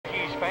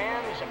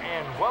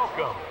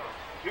Welcome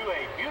to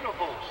a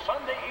beautiful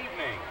Sunday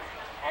evening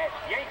at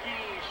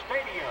Yankee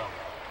Stadium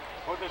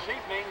for this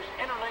evening's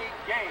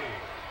interleague game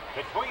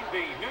between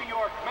the New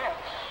York Mets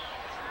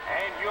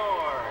and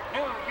your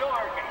New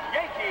York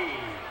Yankees.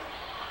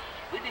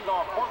 Leading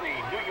off for the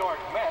New York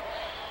Mets,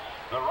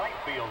 the right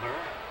fielder,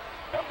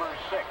 number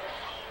 6,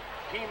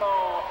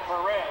 Timo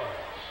Perez.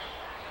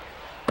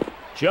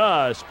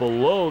 Just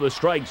below the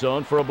strike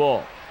zone for a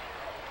ball.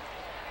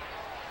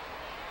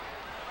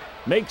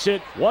 Makes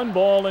it 1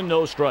 ball and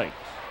no strikes.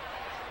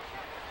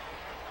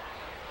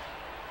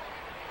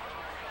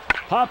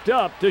 Popped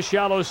up to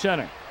shallow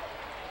center.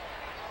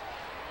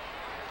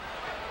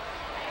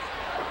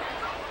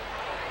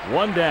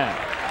 1 down.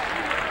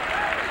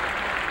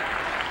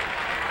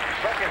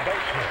 Second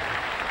baseman,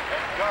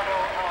 Edgardo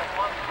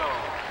Alfonso.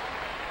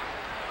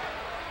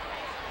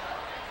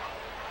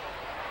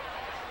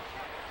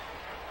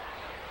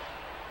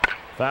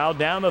 Fouled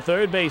down the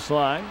third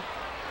baseline.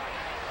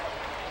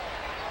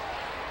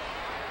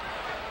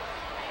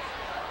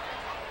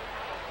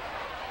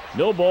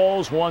 No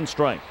balls, 1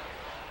 strike.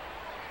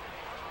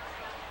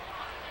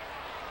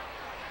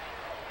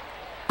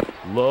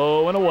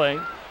 Low and away.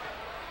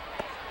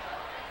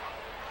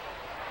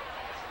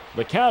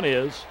 The count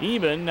is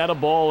even at 1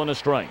 ball and a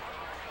strike.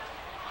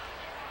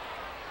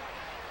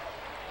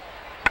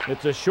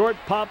 It's a short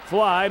pop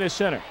fly to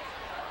center.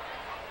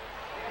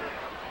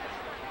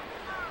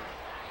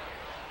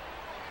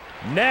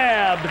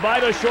 Nabbed by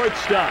the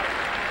shortstop.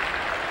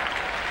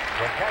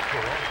 The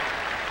catcher,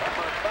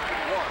 number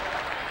 31,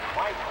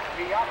 Mike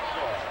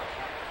Piazza.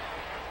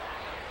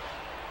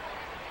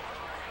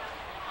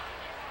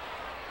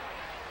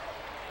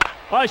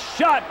 A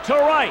shot to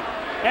right,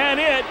 and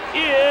it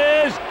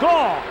is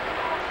gone.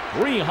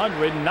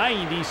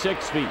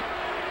 396 feet.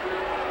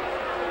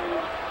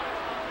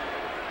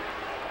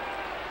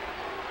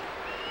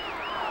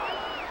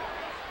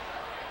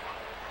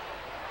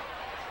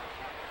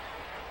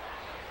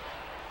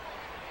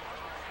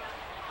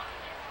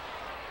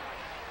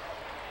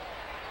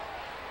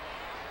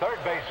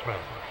 Third baseman,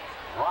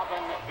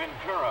 Robin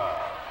Ventura.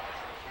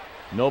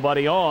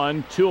 Nobody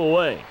on, 2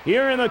 away.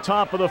 Here in the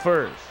top of the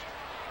first.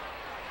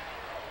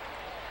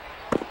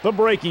 The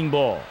breaking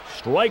ball,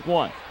 strike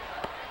 1.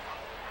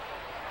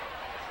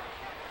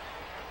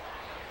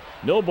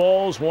 No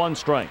balls, 1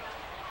 strike.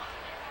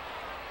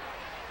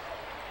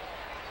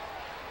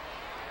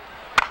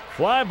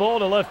 Fly ball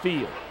to left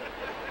field.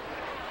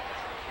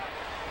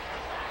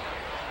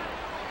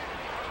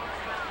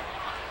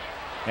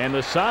 And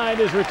the side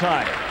is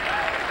retired.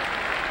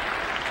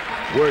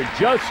 We're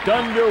just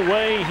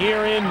underway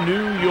here in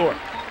New York.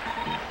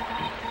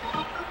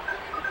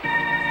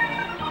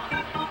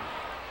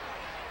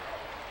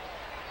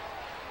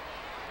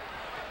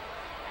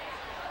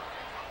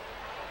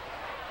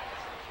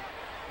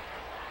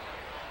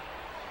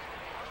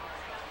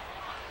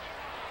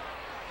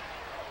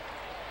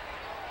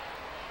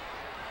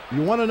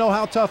 You want to know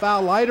how tough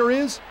Al Leiter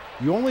is?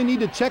 You only need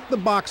to check the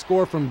box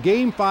score from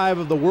Game 5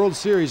 of the World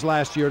Series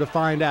last year to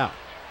find out.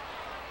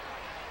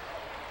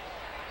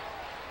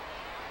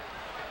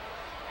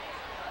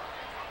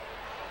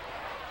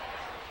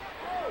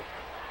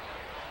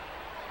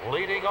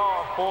 Leading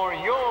off for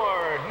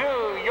your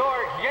New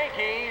York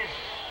Yankees,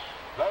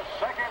 the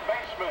second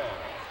baseman,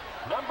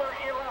 number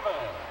 11,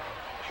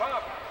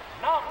 Chuck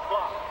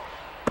Knopfler.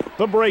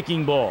 The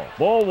breaking ball,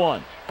 ball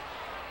 1.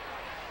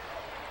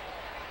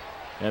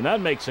 And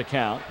that makes a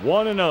count,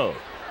 1-0.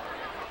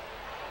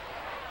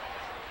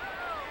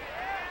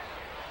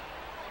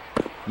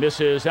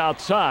 Misses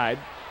outside.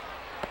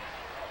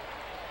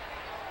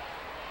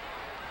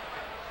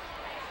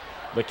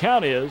 The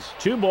count is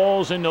 2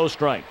 balls and no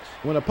strikes.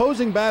 When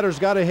opposing batters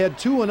got ahead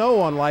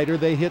 2-0 on Leiter,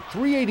 they hit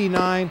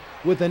 .389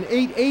 with an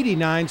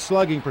 .889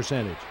 slugging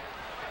percentage.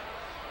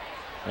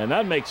 And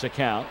that makes a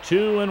count,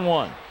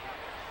 2-1.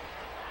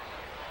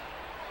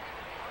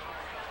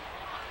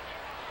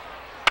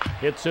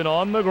 Hits it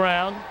on the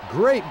ground.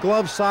 Great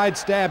glove side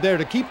stab there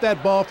to keep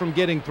that ball from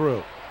getting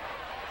through.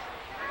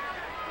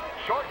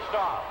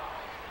 Shortstop,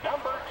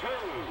 number 2,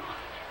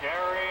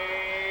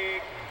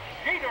 Derek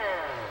Jeter.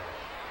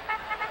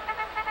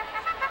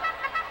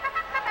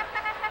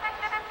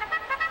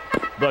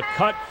 The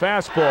cut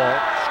fastball,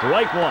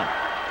 strike 1.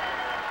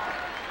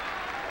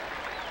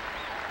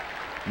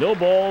 No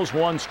balls,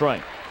 1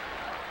 strike.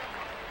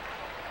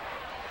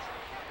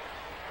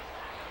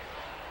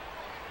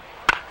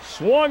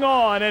 Swung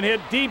on and hit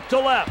deep to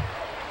left.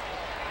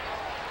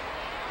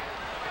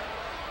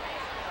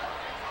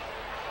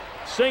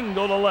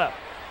 Single to left.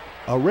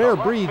 A rare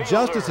breed,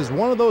 Justice is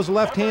one of those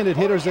left-handed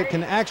hitters that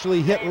can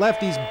actually hit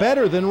lefties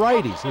better than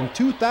righties. In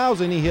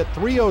 2000, he hit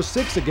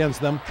 .306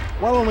 against them,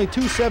 while only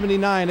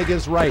 .279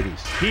 against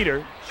righties.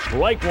 Peter,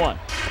 strike 1.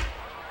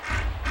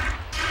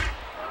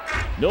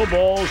 No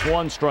balls,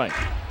 1 strike.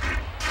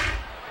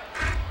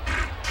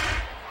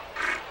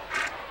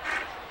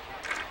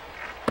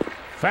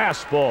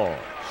 Fastball,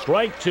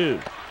 strike 2.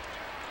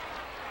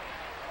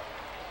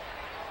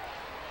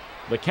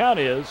 The count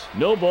is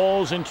no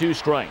balls and 2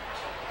 strikes.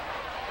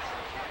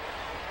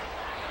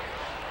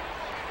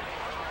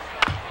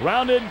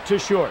 Grounded to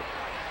short.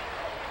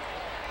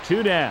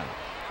 2 down.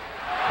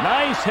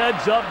 Nice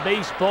heads-up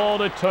baseball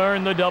to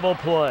turn the double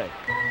play.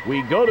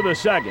 We go to the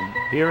second.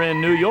 Here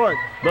in New York,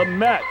 the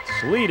Mets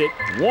lead it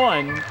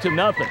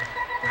 1-0.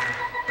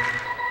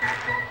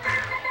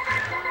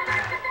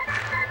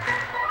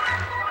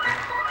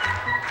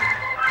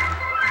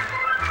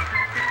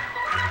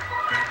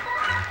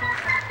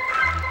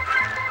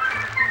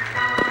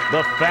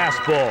 The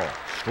fastball,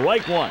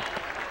 strike 1.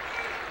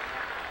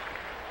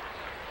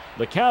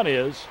 The count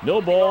is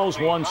no balls,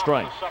 1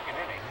 strike. Second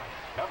inning,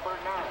 number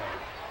 9,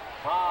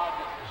 Todd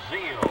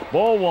Zeal.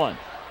 Ball 1.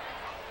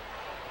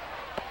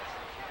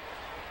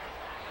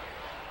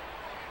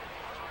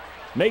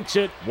 Makes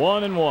it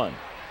 1-1.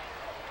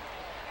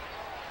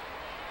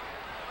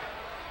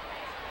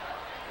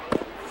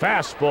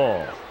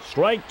 Fastball,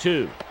 strike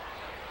 2.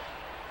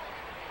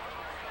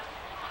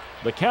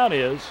 The count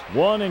is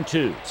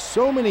 1-2.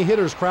 So many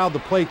hitters crowd the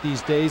plate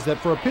these days that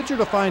for a pitcher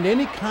to find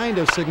any kind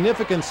of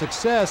significant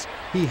success,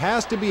 he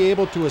has to be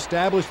able to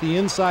establish the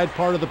inside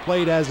part of the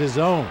plate as his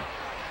own.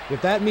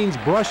 If that means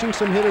brushing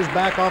some hitters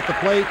back off the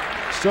plate,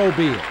 so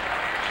be it.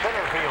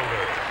 Center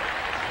fielder,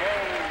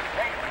 Jay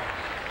Payton.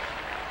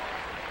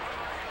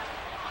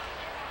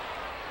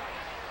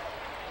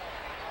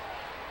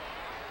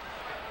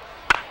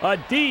 A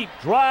deep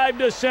drive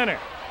to center.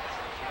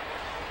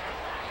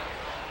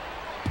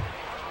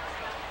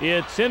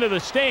 It's into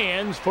the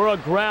stands for a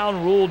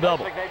ground rule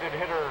double. Designated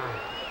hitter,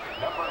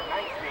 number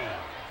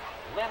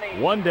 19, Lenny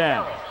 1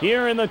 down. Harris.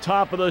 Here in the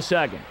top of the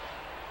second.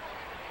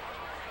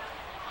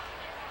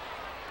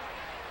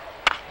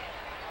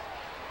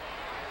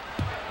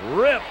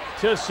 Rip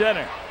to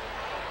center.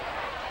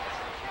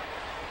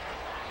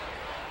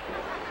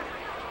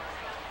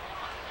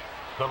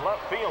 The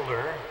left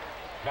fielder,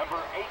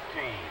 number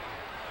 18,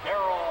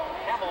 Darrell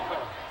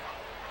Hamilton.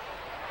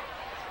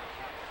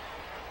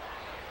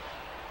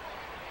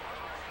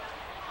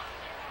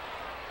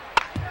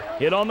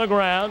 Hit on the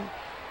ground.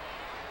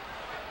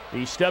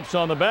 He steps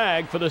on the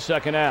bag for the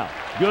second out.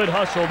 Good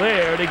hustle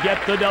there to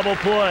get the double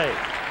play.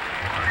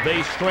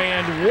 They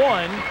strand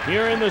 1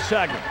 here in the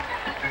second.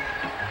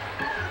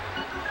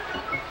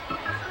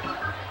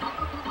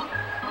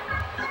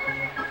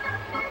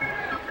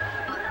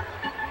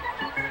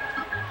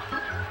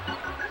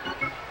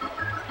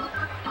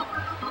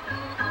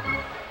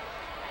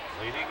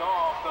 Leading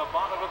off the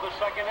bottom of the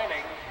second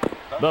inning,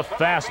 The center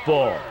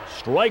fastball, fielder,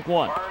 strike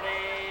 1.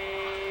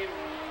 Bernie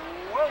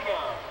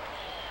Williams.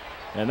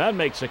 And that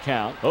makes a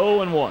count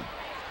 0-1.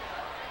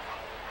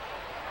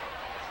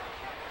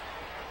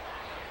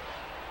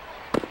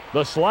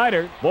 The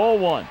slider, ball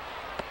 1.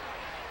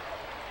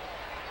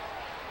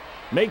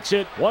 Makes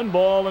it 1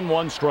 ball and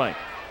 1 strike.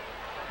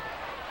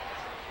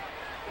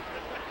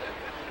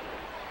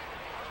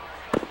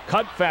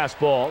 Cut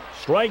fastball,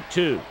 strike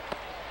 2.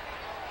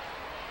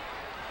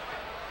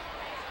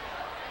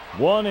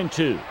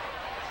 1-2.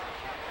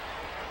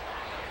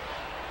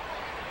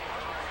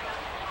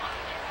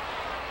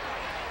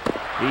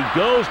 He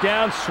goes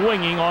down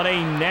swinging on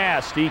a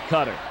nasty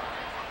cutter.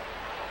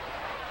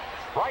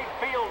 Right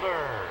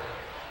fielder,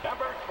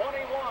 number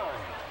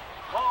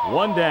 21.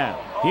 1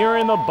 down. Here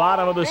in the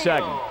bottom of the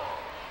second.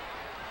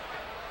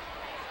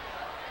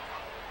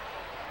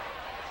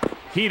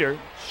 Heater,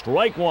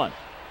 strike 1.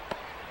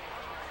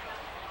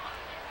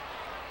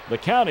 The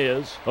count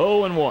is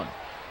 0-1.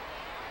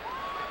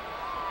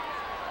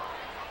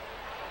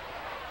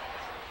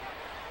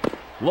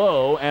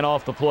 Low and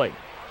off the plate.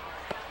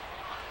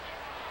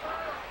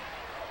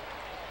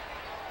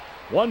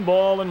 1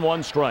 ball and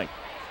 1 strike.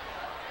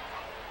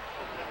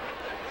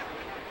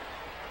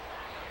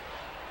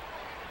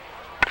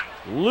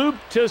 Loop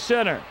to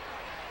center.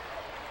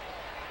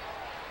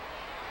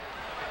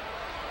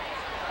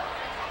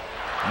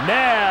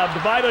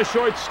 Nabbed by the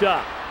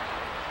shortstop.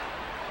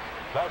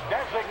 The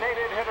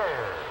designated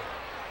hitter,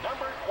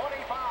 number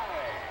 25,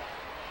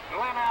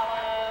 Glenn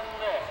Allen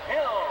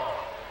Hill.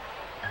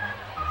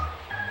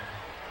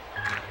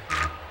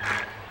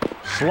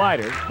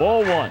 Slider,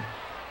 ball 1.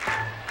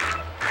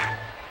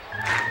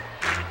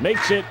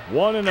 Makes it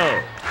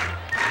 1-0.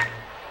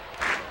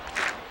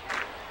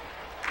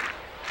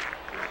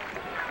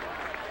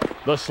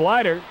 The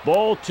slider,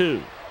 ball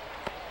 2.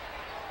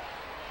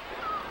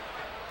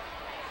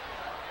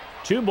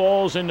 2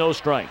 balls and no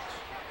strikes.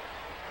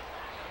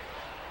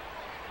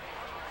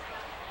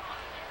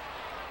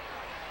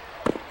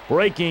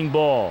 Breaking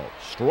ball,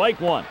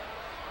 strike 1.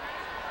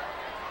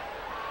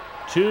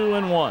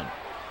 2-1.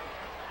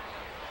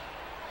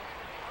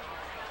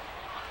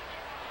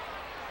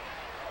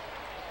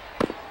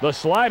 The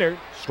slider,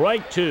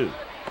 strike 2.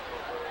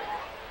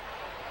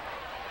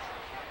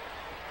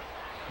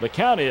 The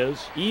count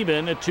is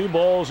even at 2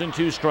 balls and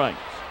 2 strikes.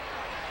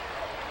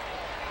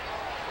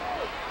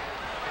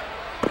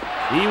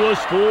 He was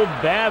fooled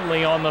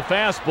badly on the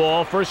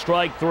fastball for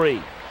strike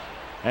 3.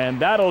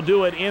 And that'll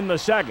do it in the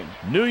second.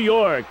 New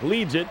York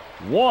leads it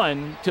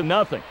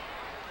 1-0.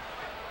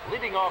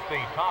 Leading off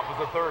the top of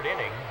the third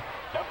inning,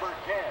 number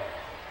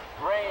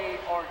 10, Ray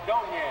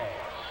Ordonez.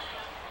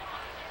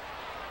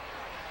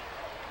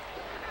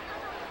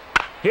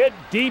 Hit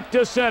deep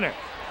to center.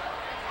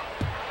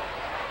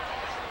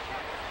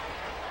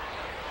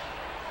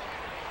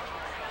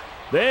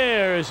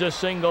 There's a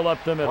single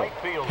up the middle.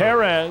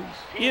 Perez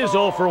is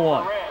 0 for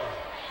 1.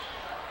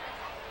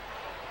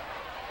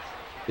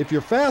 If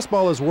your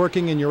fastball is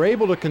working and you're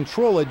able to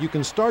control it, you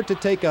can start to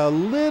take a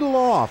little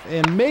off,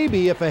 and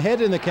maybe if ahead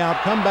in the count,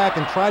 come back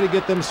and try to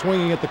get them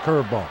swinging at the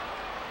curveball.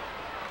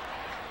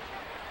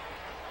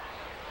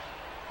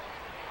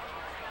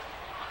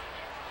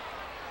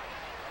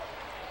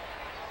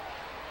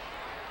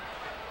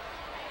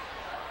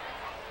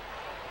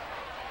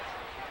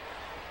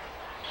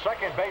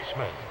 Second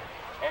baseman,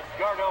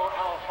 Edgardo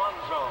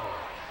Alfonso.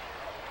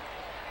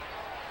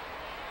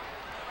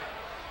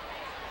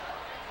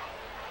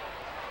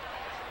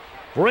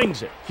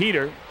 Brings it.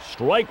 Heater,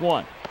 strike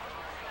one.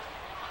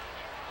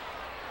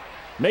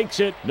 Makes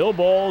it no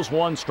balls,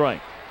 one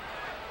strike.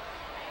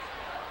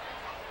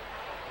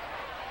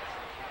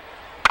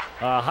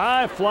 A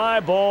high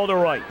fly ball to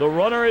right. The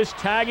runner is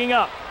tagging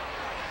up.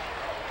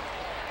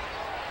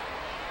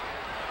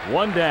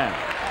 One down.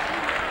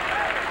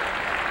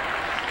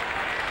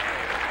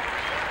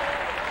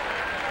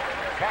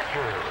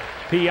 Catcher,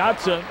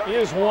 Piazza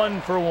is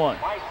 1 for 1.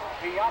 Mike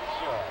Piazza.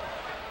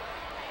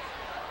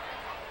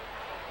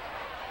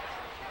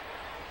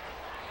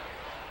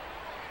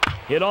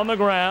 Hit on the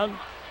ground.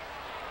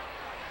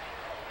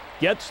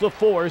 Gets the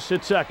force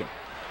at second.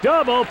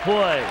 Double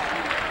play.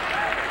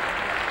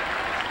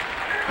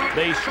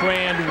 They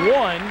strand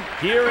one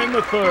here in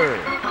the third.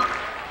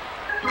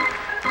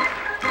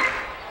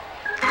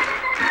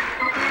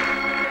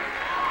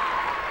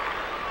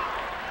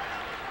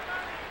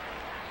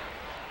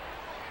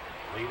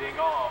 Leading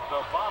off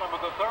the bottom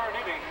of the third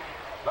inning,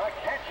 the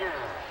catcher,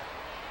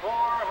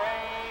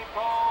 Jorge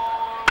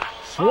Posada.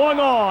 Swung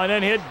on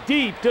and hit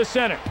deep to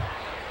center.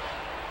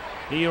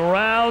 He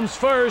rounds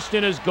first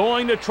and is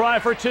going to try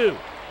for two.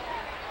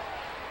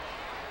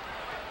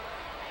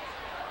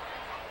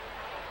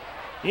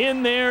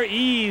 In there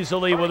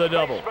easily with a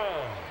double.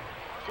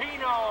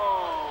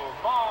 Tino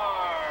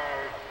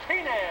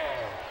Martinez.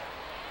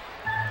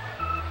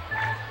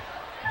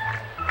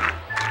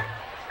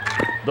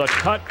 The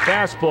cut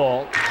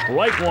fastball,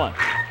 strike one.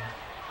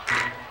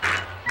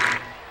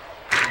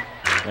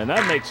 And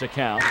that makes a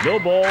count. No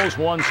balls,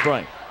 one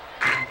strike.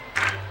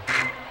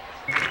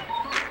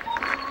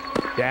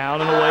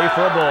 Down and away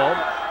for a ball.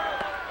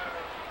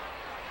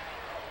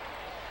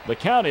 The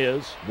count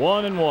is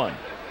 1-1.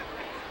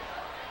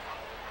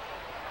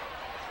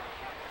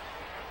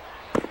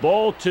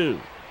 Ball two.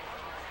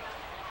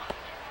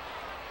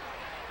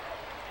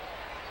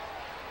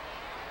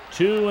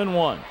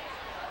 2-1.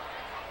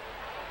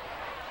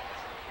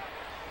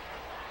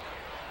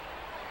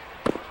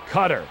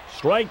 Cutter,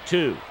 strike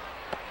two.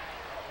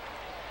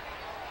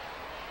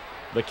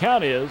 The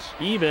count is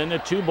even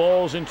at 2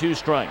 balls and 2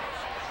 strikes.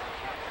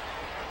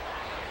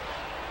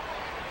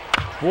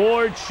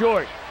 Toward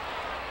short.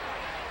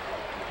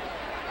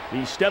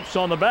 He steps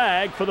on the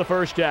bag for the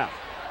first out.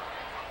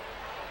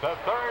 The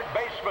third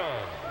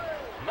baseman,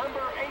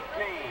 number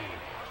 18,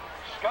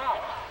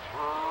 Scott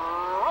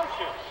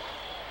Brocious.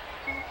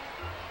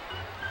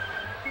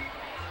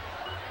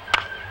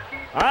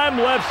 I'm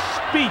left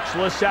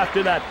speechless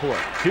after that play.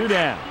 2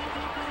 down.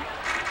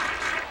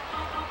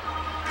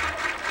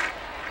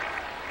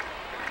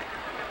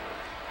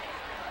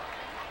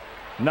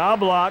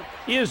 Knobloch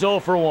is 0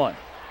 for 1.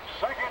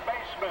 Second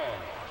baseman,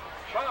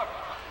 Chuck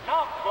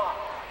Knobloch.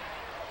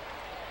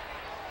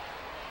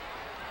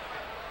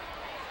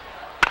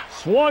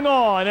 Swung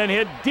on and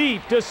hit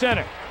deep to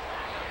center.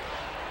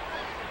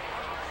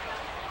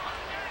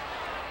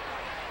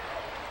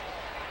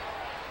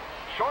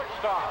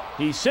 Shortstop,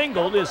 He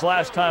singled his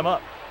last time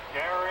up.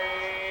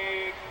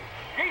 Derek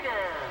Jeter.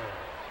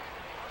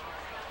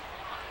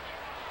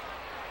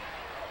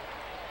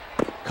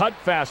 Cut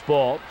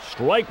fastball,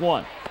 strike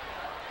one.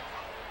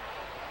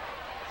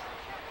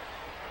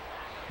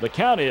 The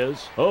count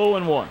is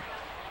 0-1.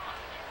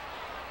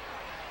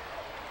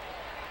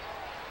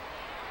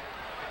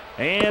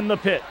 And the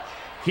pitch.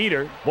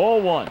 Heater,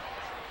 ball one.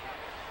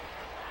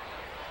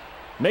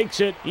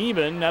 Makes it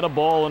even at a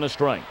ball and a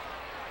strike.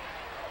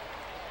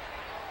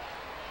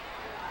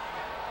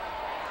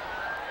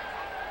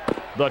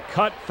 The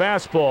cut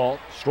fastball,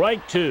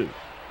 strike two.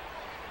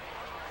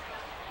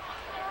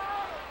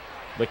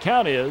 The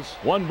count is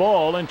 1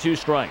 ball and 2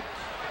 strikes.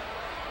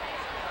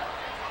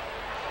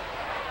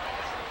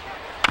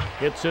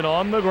 Hits it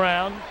on the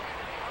ground.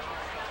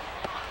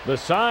 The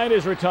side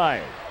is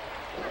retired.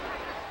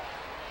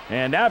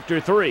 And after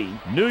 3,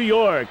 New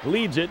York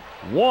leads it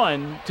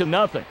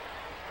 1-0.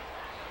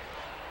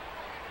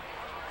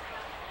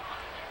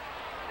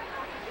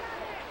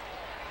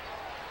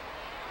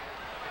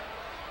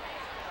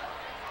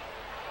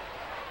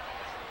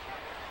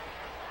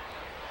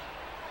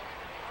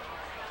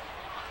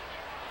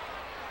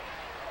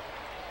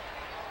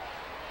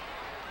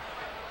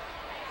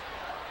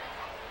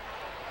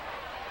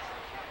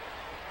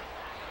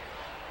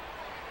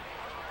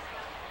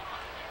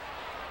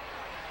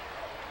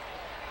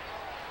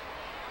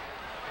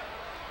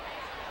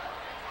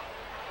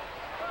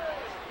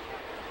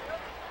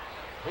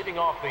 Leading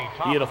off the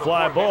top He had a of the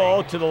fly fourth ball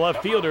inning, to the left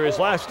number fielder his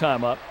 4, last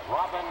time up.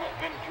 Robin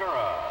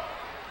Ventura.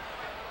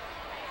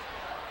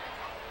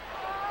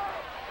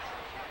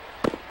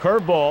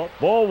 Curveball,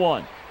 ball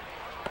 1.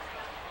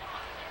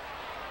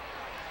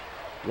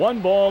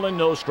 1 ball and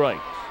no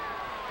strikes.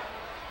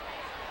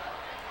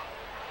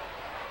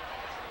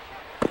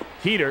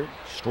 Heater,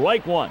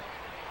 strike 1.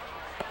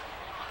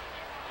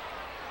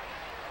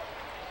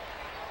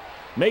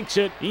 Makes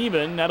it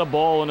even at a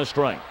ball and a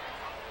strike.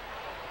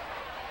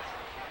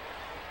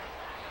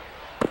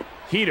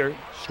 Heater,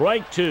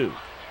 strike 2.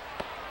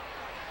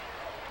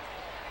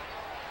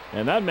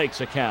 And that makes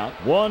a count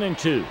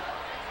 1-2.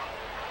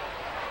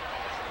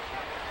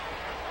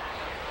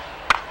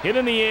 Hit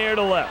in the air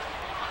to left.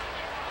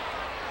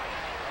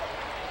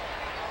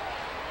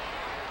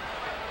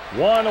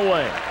 1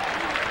 away.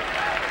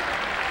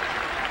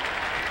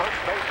 First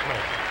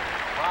baseman,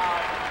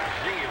 Todd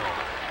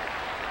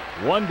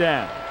Zeal. 1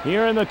 down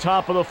here in the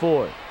top of the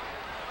 4th.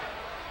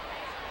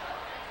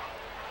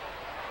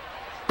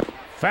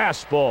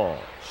 Fastball,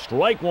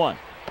 strike 1.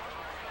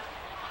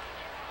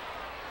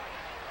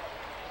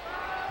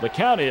 The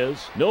count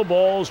is no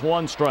balls,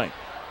 1 strike.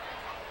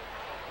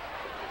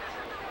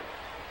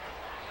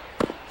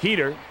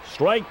 Heater,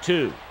 strike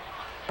 2.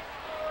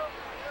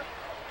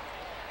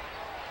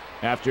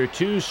 After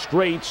 2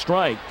 straight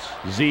strikes,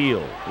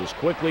 Zeal is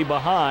quickly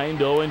behind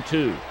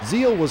 0-2.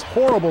 Zeal was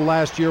horrible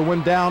last year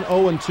when down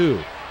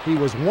 0-2. He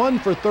was 1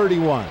 for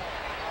 31.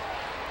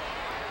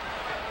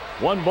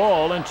 1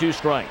 ball and 2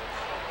 strikes.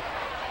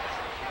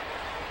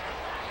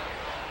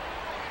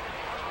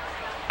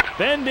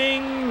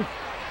 Bending.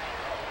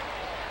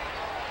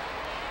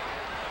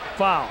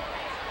 Foul.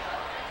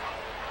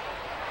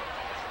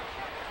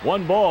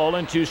 1 ball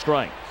and 2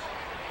 strikes.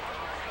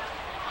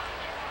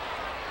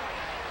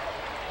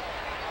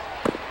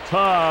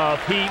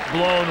 Tough heat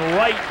blown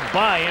right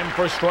by him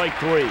for strike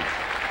 3.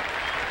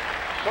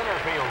 Center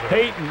fielder.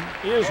 Peyton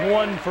is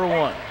 1 for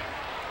 1.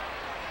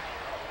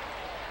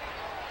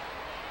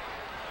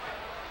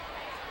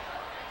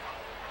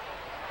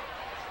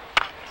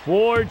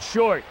 Toward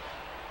short.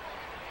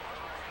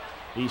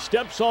 He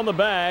steps on the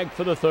bag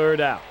for the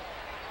 3rd out.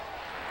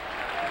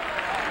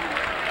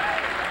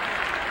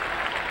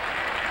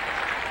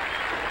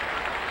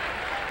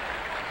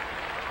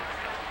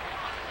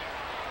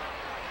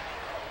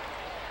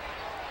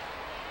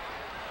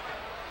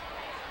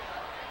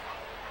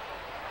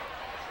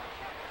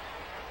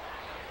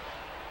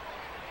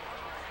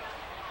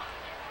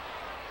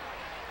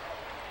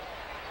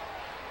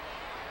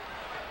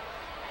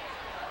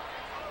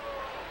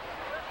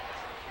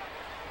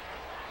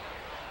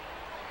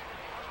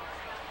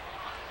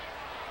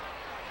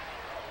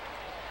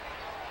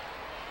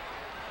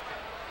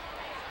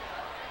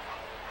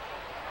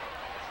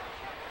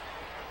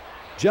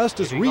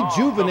 Justice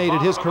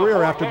rejuvenated his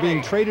career after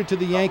being traded to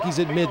the Yankees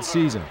at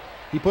midseason.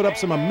 He put up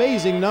some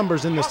amazing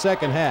numbers in the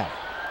second half.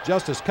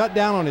 Justice cut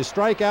down on his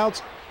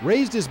strikeouts,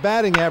 raised his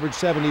batting average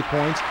 70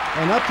 points,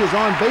 and upped his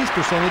on-base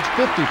percentage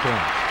 50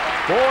 points.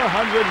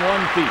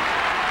 401 feet.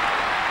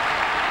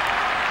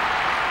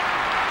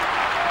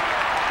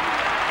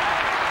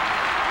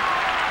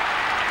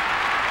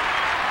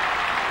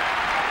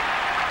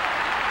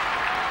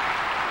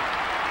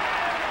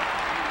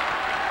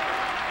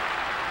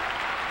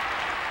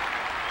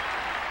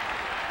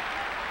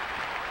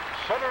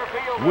 Center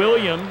fielder.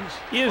 Williams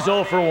is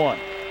 0 for 1. Williams.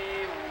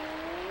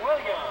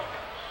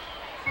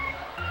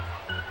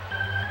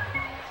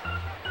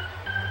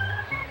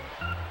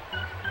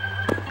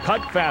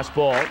 Cut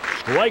fastball,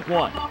 strike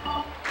 1.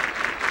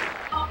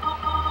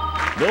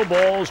 No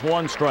balls,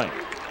 1 strike.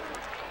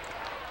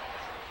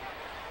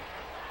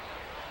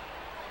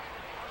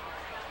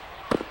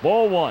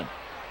 Ball 1.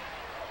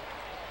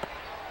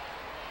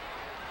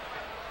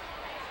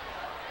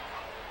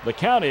 The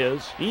count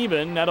is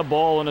even at a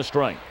ball and a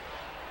strike.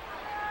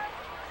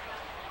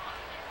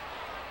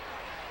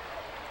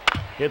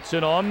 Hits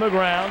it on the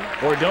ground.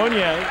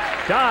 Ordonez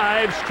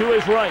dives to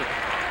his right.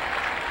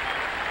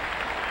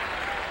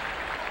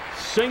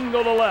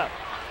 Single to left.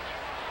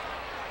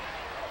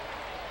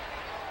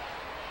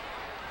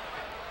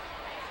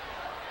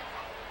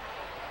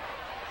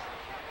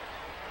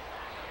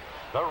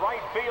 The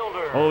right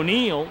fielder.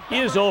 O'Neill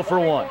is 0 for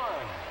 1.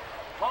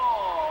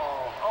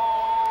 Paul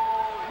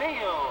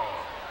O'Neill.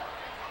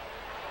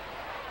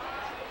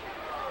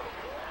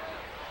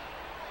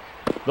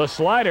 The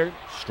slider,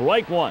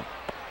 strike 1.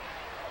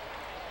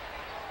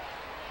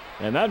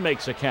 And that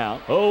makes a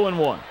count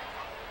 0-1.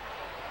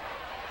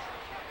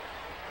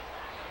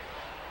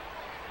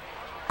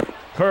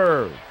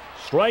 Curve,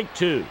 strike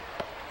 2.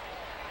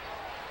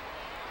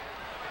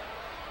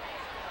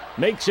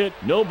 Makes it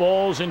no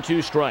balls and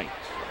 2 strikes.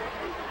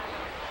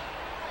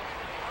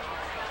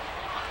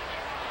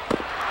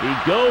 He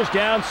goes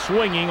down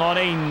swinging on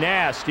a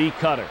nasty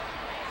cutter.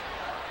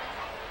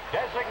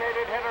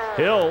 Designated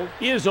hitter. Hill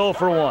is 0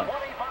 for 1. 25.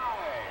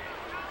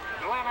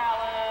 Glenn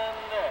Allen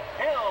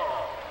Hill.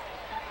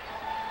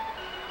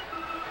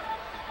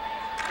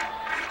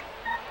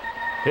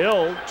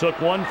 Hill took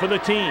one for the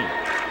team.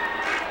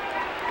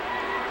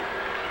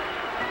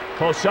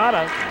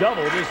 Posada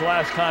doubled his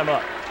last time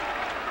up.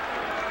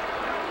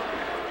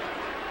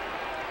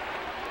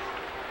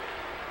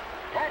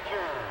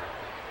 Catcher,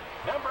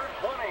 number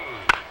 20.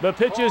 The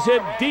pitch is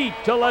hit deep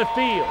to left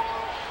field.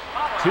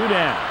 2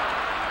 down.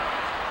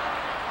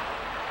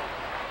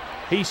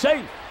 He's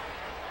safe.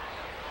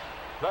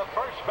 The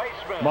first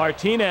baseman,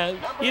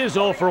 Martinez number is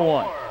 0 for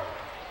 1.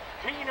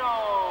 24,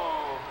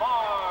 Tino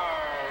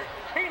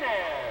Martinez.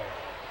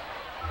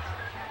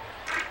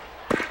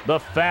 The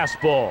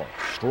fastball.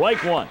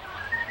 Strike 1.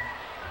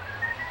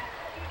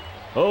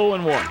 0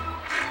 and 1.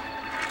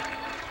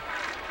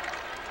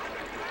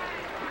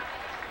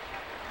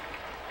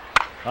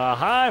 A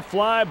high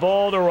fly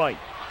ball to right.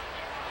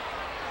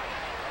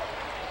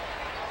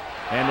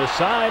 And the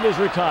side is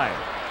retired.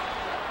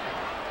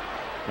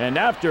 And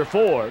after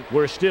 4,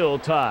 we're still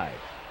tied.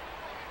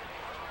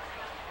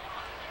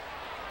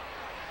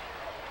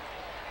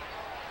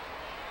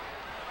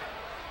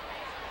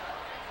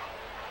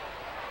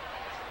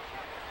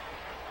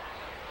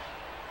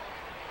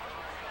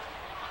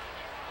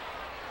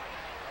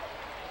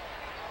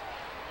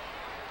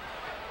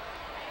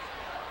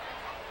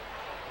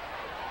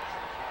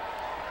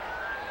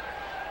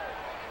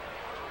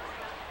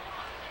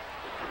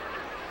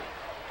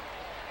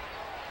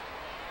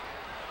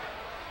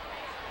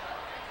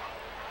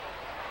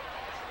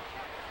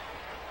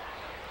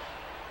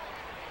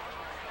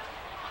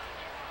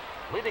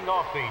 Leading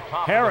off the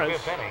top Harris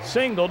of the 5th inning,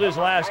 singled his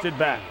last at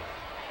bat.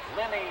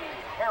 Lenny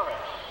Harris.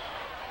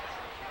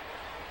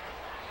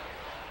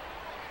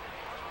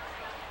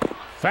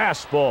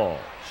 Fastball.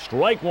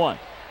 Strike 1.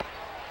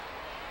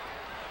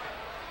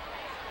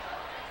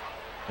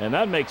 And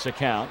that makes a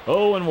count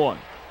 0 and 1.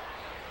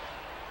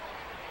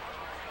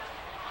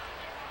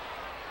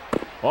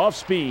 Off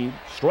speed.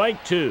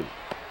 Strike 2.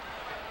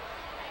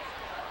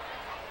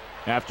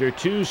 After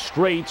 2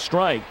 straight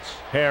strikes,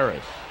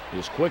 Harris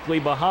is quickly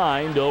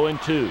behind 0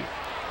 and 2.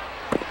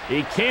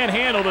 He can't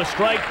handle the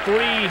strike 3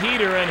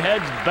 heater and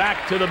heads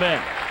back to the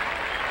bench.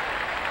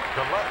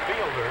 The left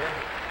fielder,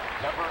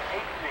 number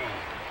 18,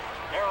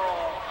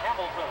 Darrell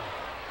Hamilton.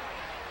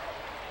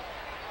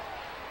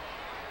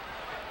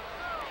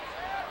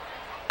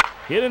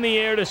 Hit in the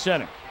air to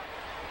center.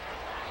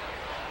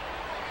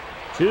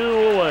 2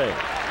 away.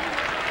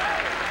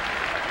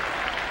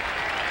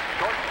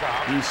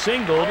 Shortstop, He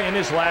singled in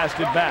his last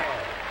at bat.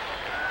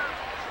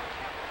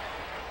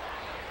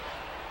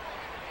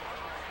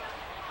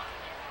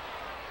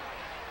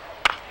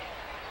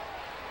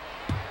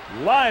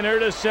 Liner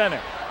to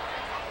center.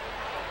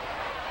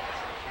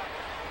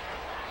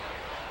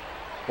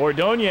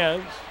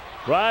 Ordonez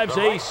drives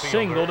a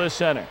single to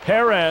center.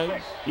 Perez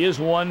is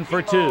 1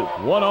 for 2.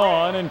 1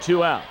 on and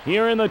 2 out.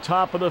 Here in the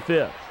top of the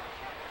 5th.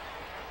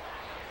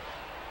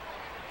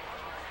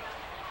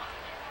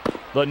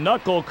 The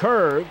knuckle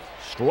curve.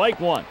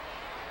 Strike 1.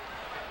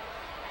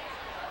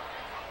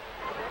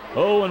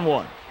 0 and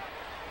 1.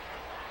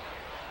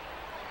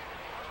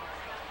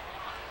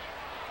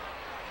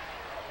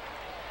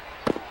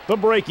 The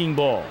breaking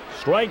ball.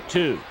 Strike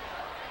 2.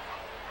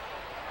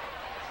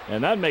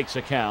 And that makes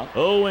a count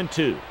 0 and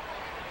 2.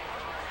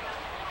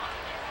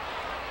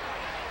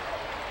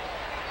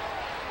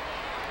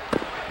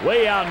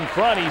 Way out in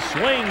front, he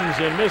swings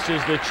and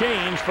misses the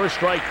change for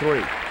strike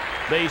 3.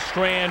 They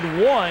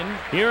strand 1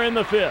 here in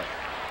the 5th.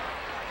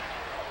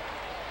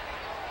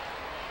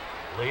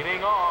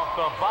 leading off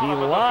the He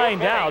bottom lined of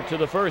the 5th out inning, to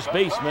the first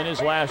baseman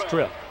his last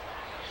trip.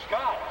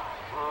 Scott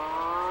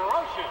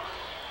Brocious.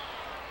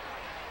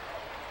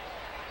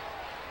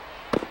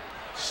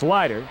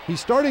 Slider. He's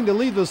starting to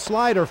leave the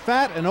slider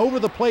fat and over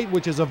the plate,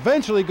 which is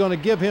eventually going to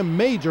give him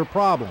major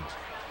problems.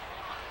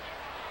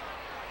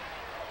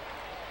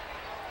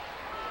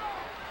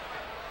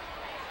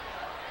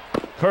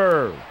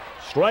 Curve.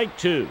 Strike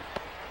 2.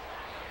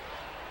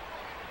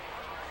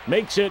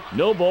 Makes it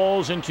no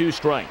balls and 2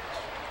 strikes.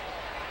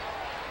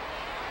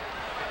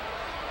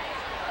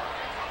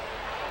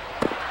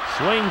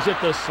 Swings at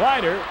the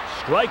slider.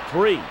 Strike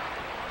 3.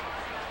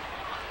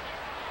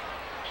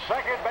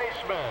 Second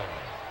baseman,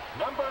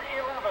 number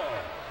 11,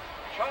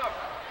 Chuck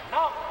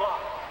Knopfler.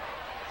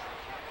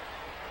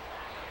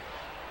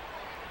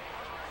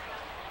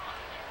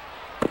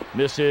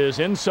 Misses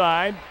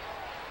inside.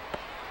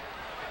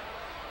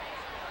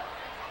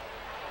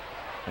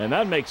 And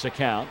that makes a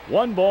count.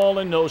 1 ball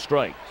and no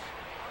strikes.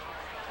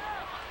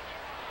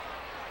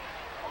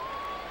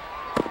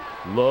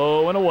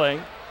 Low and away.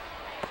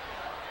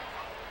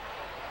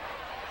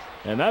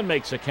 And that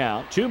makes a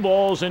count. 2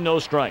 balls and no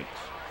strikes.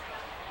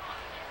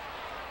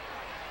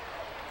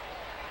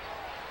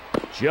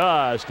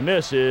 Just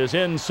misses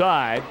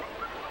inside.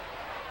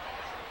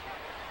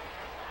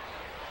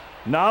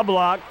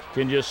 Knobloch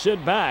can just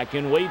sit back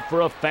and wait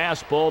for a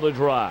fastball to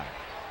drive.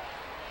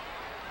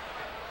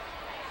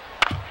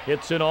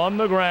 Hits it on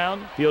the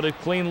ground. Fielded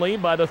cleanly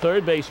by the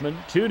third baseman.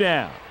 2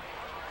 down.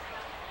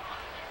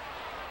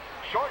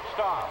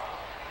 Shortstop,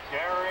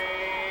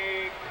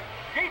 Derek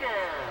Jeter.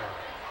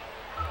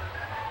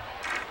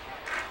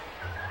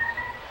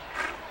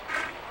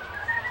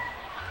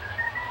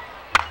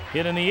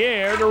 Hit in the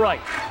air to right.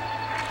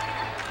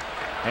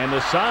 And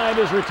the side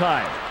is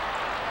retired.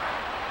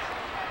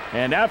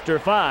 And after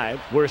 5,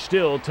 we're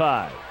still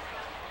tied.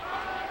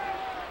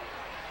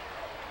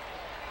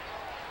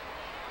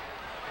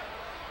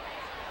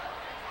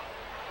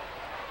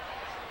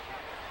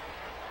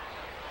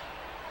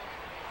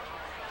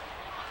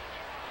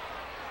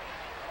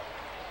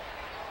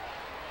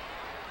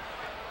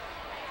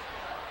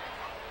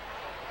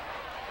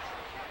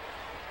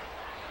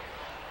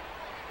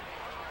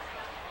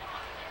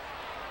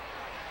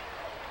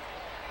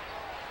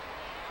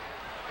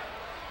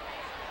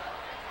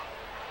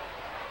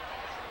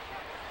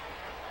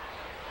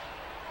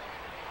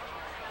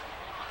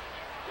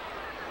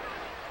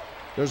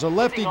 There's a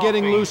lefty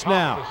getting loose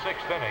now. The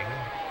 6th inning,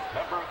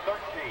 number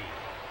 13,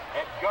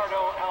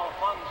 Edgardo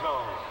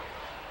Alfonso.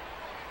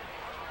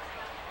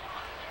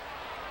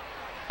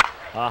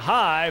 A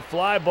high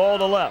fly ball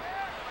to left.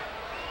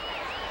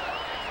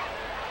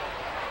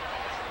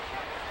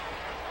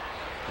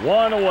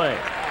 One away.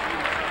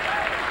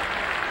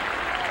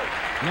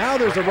 Now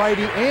there's a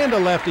righty and a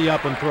lefty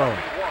up and throwing.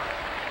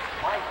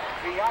 Mike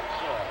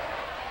Piazza.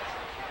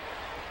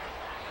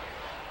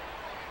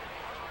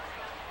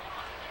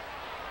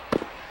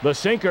 The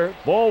sinker,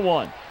 ball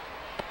 1.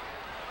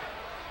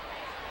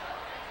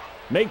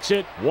 Makes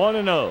it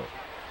 1-0.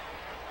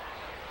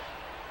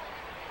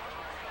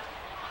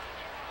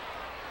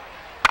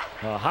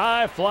 A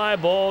high fly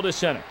ball to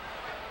center.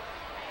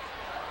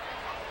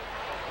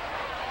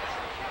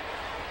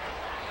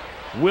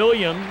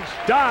 Williams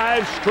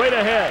dives straight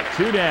ahead.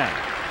 2 down.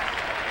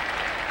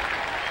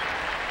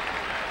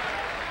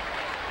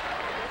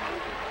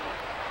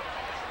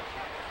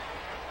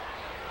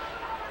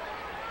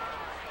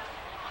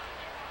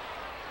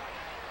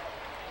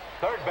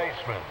 Third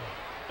baseman,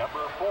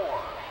 number 4,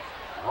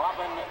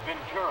 Robin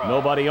Ventura.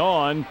 Nobody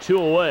on, 2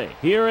 away.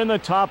 Here in the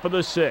top of the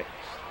 6th.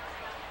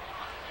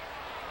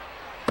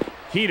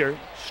 Heater,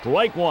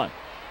 strike 1.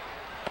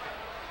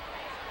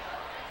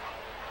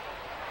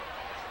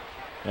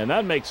 And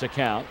that makes a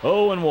count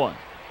 0-1.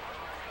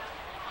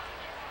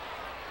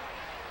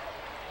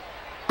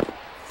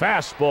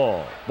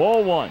 Fastball,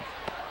 ball 1.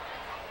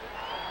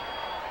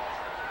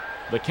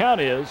 The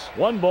count is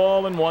 1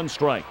 ball and 1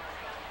 strike.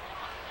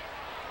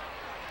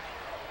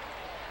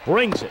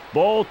 Brings it,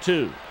 ball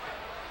 2.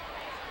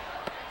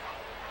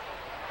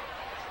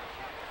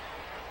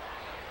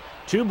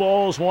 2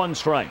 balls, 1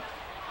 strike.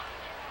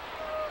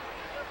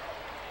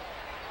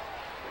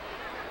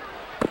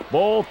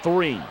 Ball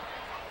 3.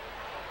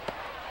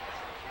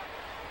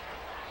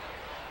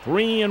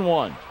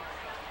 3-1.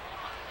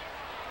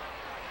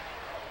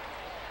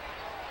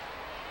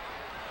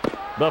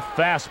 The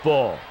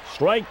fastball,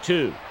 strike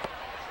 2.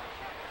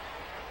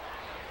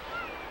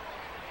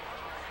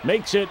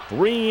 Makes it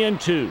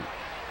 3-2.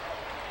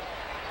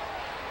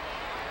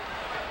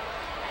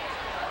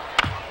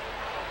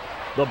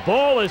 The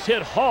ball is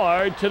hit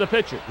hard to the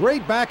pitcher.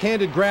 Great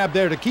backhanded grab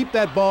there to keep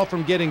that ball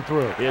from getting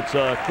through. It's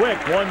a quick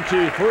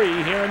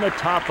 1-2-3 here in the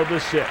top of the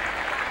 6th.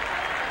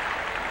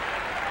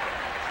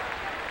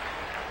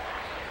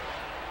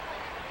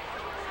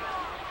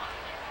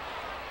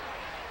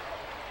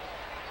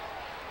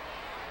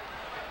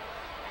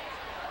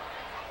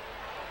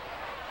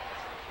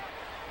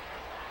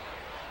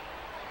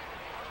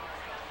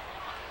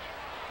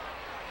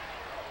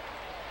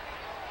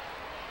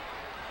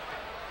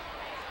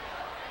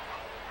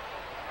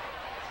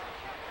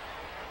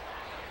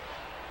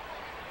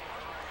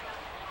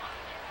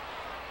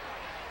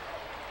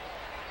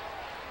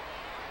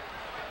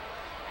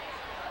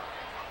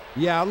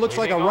 Yeah, it looks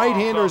like a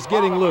right-hander is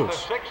getting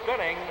loose. The 6th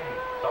inning,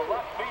 the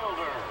left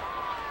fielder,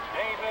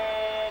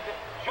 David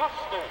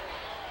Justice.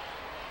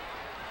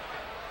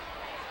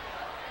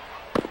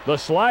 The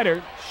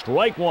slider,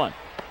 strike 1.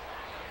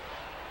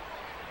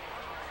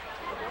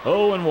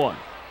 0-1.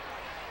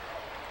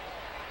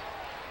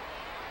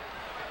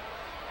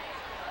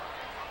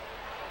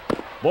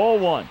 Ball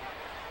 1.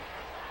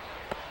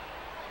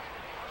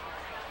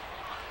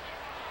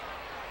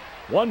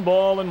 1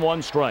 ball and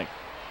 1 strike.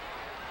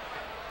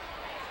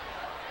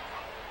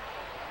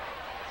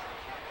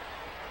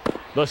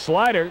 The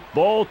slider,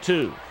 ball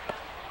 2.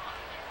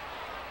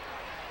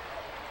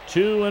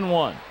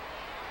 2-1.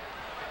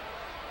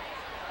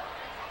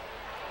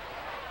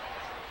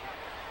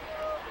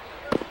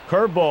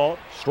 Curveball,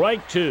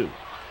 strike 2.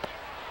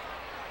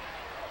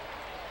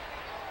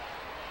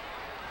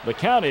 The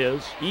count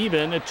is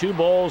even at 2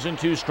 balls and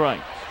 2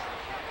 strikes.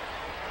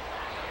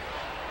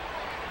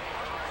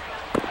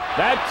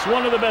 That's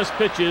one of the best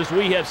pitches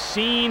we have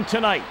seen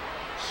tonight.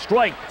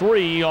 Strike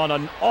 3 on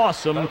an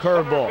awesome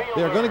curveball.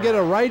 They're going to get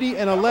a righty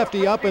and a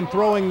lefty up and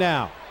throwing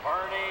now.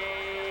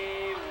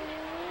 Bernie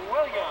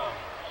Williams.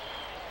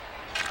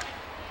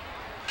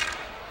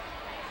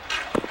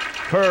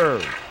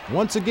 Curve.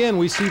 Once again,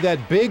 we see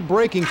that big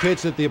breaking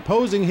pitch that the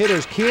opposing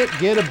hitters can't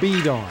get a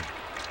beat on.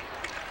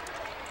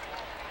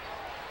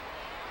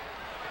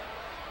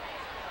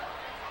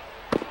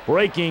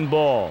 Breaking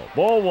ball,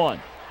 ball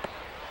 1.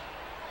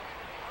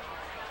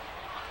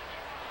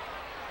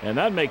 And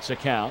that makes a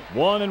count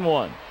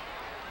 1-1.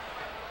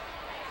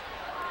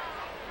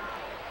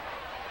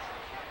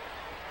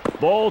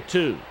 Ball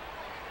 2.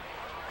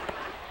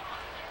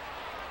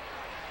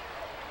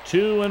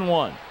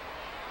 2-1.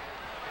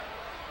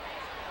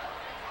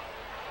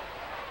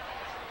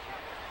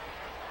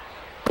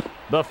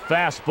 The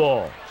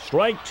fastball.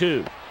 Strike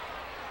 2.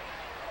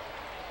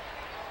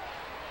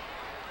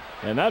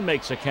 And that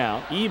makes a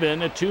count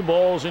even at 2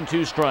 balls and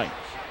 2 strikes.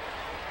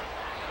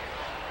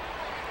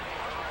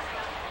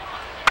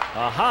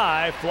 A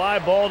high fly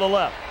ball to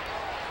left.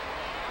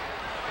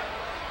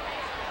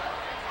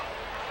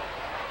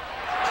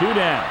 2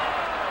 down.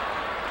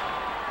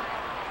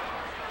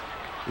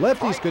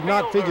 Lefties could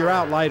not figure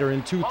out Leiter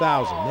in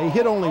 2000. They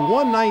hit only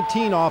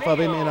 119 off of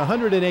him in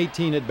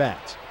 118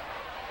 at-bats.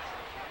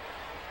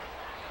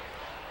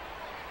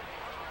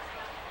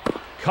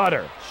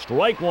 Cutter.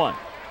 Strike 1.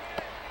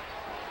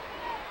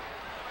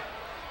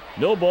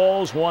 No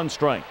balls, 1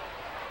 strike.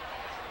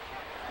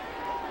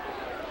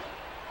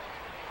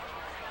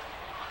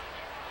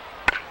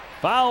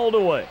 Fouled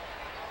away.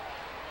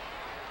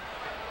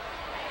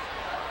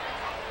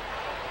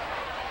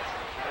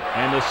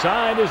 And the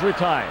side is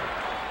retired.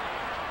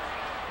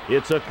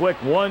 It's a quick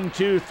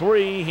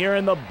 1-2-3 here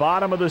in the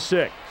bottom of the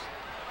 6th.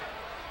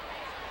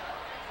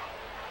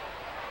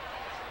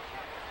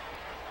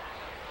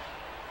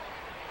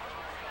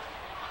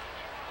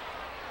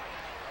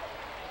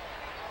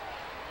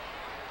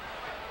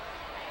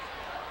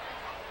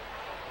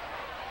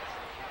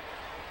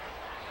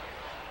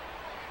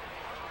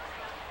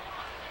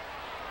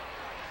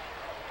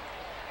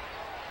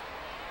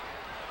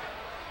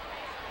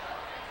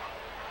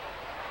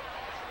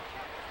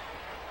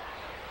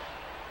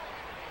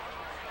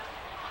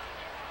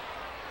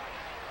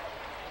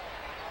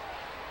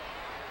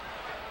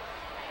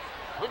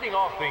 Leading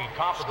off the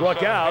top of Struck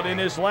the out in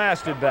his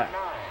last at bat.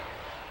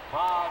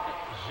 Todd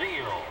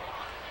Zeile.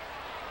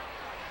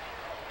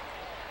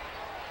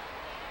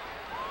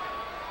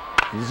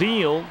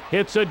 Zeile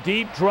hits a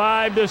deep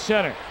drive to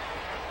center.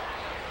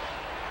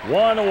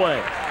 1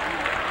 away.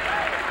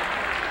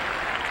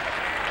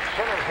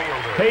 Center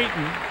fielder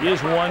Payton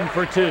is 1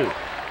 for 2. Jay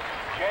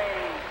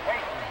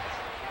Payton.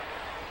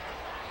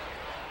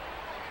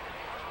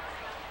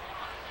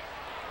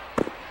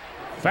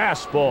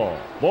 Fastball.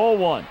 Ball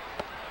 1.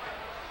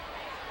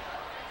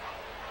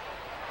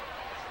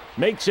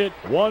 Makes it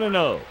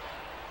 1-0.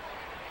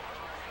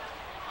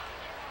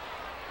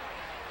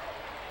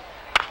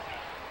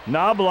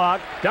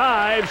 Knobloch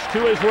dives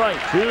to his right.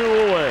 2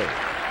 away.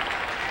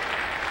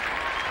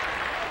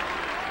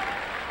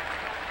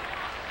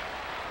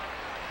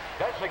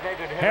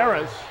 Designated hitter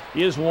Harris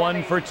is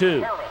 1 for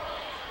 2. Harris.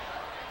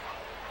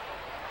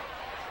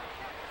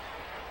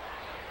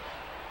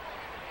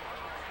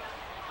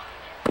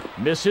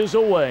 Misses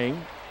away.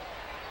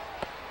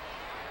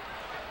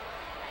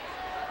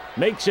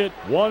 Makes it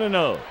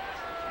 1-0.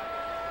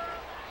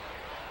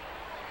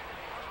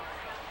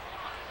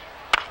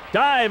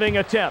 Diving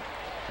attempt.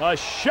 A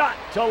shot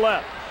to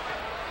left.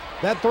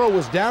 That throw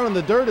was down in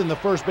the dirt, and the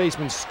first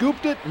baseman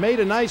scooped it, made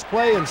a nice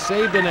play, and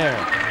saved an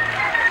error.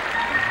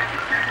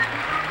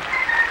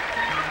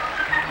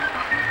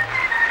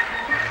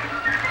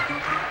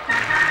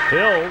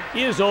 Hill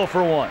is 0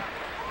 for 1.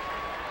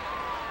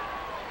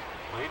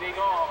 Leading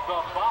off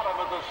the bottom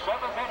of the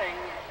 7th inning,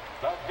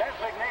 the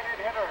designated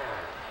hitter,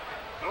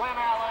 Glenn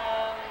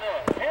Allen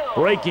Hill.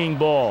 Breaking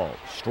ball.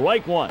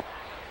 Strike 1.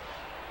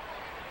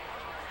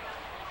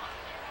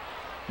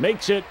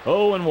 Makes it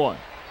 0-1.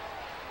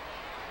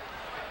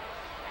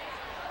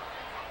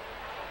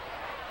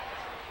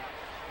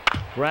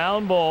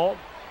 Ground ball.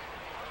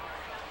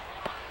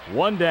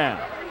 1 down.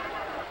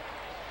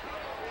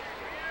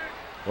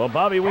 Well,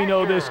 Bobby, we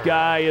know this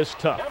guy is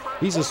tough.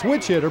 He's a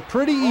switch hitter,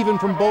 pretty even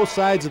from both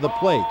sides of the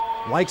plate.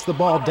 Likes the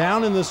ball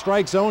down in the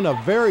strike zone, a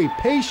very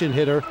patient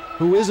hitter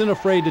who isn't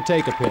afraid to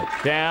take a pitch.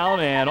 Down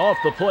and off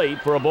the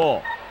plate for a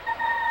ball.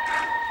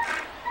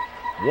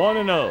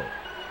 1-0.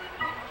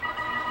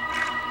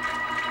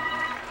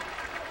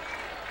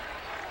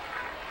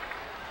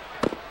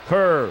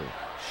 Curve.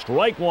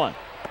 Strike 1.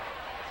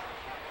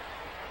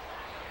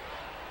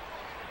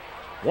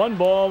 1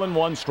 ball and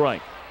 1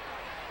 strike.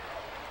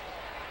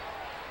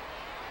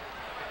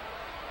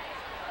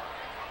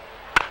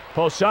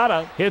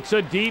 Posada hits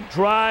a deep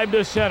drive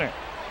to center.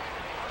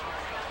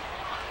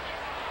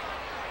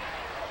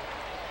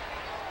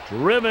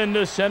 Driven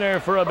to center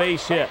for a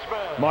base hit.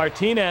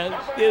 Martinez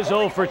is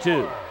 0 for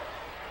 2.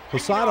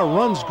 Posada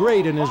runs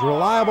great and is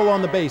reliable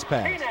on the base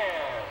paths.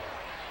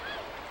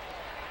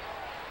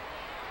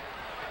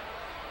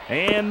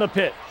 And the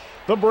pitch.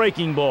 The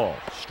breaking ball.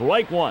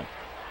 Strike 1.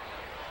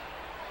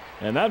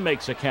 And that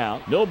makes a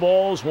count. No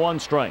balls, 1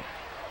 strike.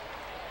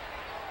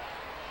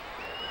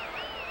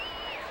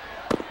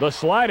 The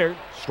slider.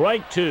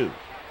 Strike 2.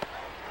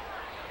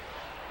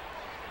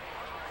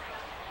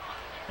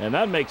 And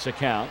that makes a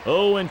count.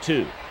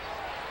 0-2.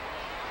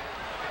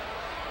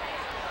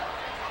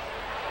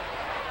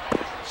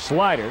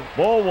 Slider.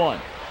 Ball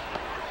 1.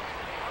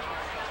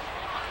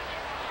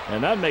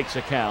 And that makes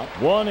a count.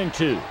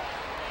 1-2.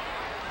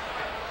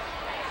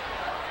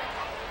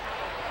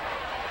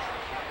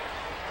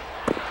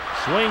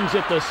 Swings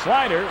at the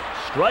slider.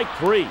 Strike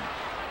 3.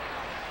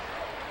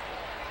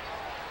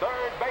 Third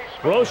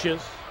baseman.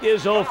 Brocious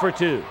is 0 for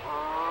 2.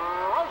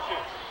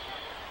 Brocious.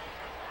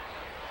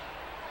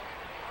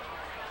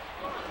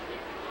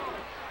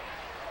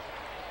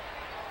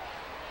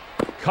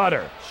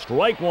 Cutter.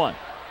 Strike 1.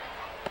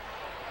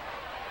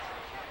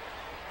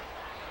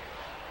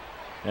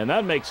 And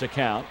that makes a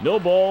count. No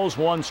balls,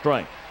 1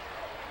 strike.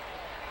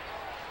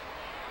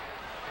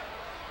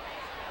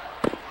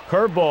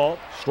 Curveball.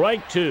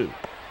 Strike 2.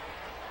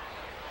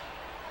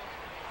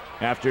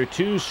 After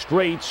 2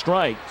 straight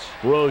strikes,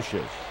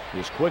 Brocious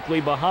is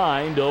quickly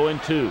behind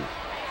 0-2.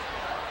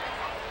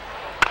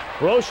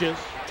 Brocious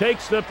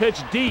takes the pitch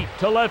deep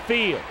to left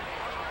field.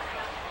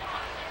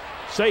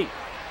 Safe.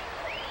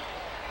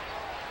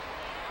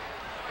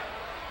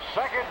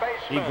 Second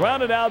baseman. He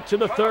grounded out to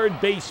the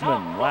third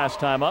baseman last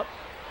time up.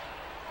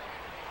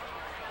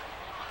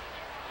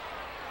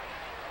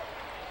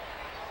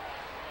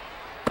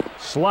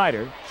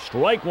 Slider,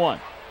 strike 1.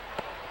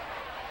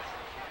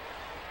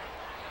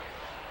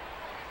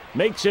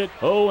 Makes it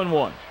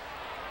 0-1.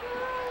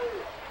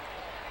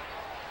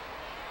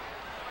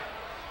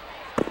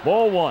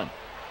 Ball 1.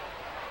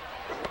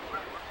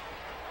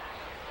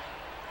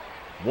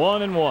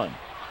 1-1.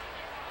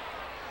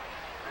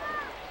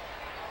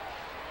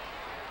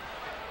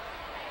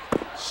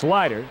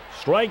 Slider,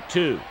 strike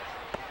 2.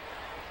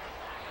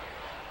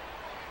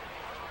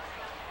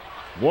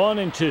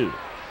 1-2.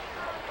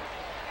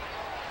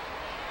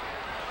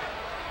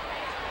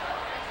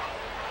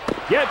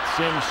 Gets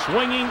him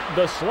swinging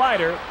the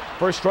slider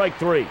for strike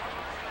 3.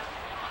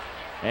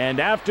 And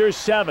after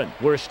 7,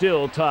 we're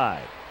still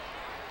tied.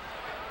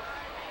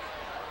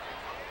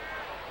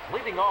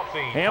 Leading off the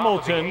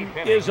Hamilton top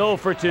of the 8th is inning, 0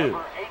 for 2.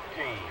 Number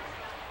 18,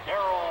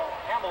 Darryl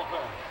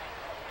Hamilton.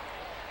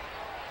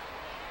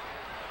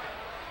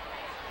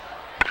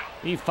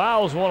 He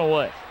fouls one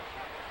away.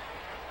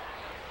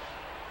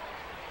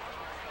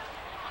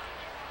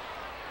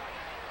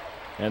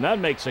 And that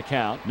makes a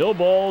count. No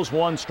balls,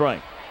 1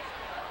 strike.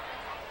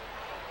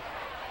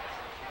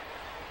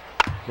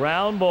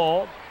 Ground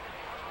ball.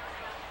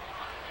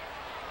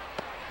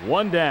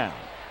 1 down.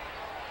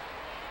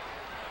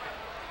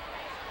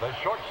 The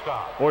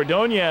shortstop.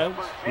 Ordonez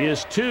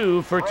is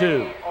 2 for 2.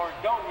 Ray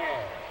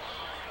Ordonez.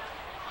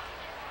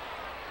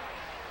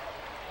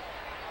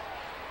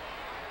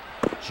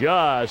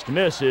 Just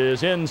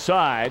misses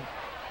inside.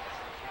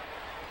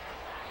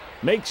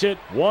 Makes it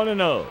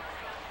 1-0.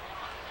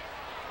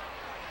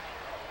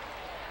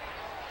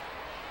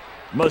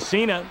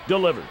 Messina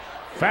delivers.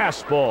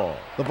 Fastball.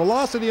 The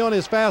velocity on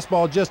his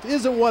fastball just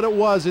isn't what it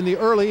was in the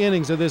early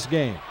innings of this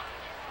game.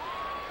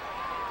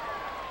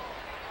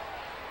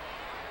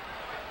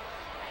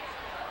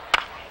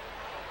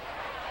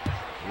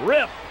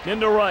 Ripped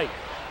into right.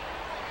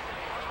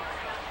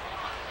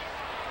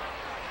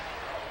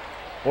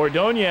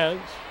 Ordonez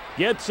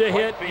gets a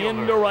hit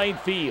into right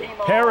field.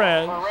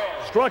 Perez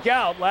struck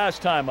out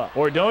last time up.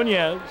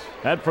 Ordonez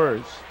at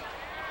first.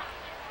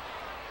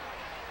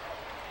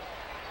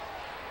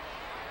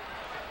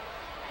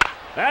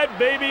 That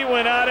baby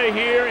went out of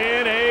here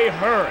in a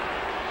hurry.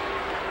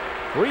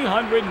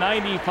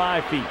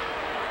 395 feet.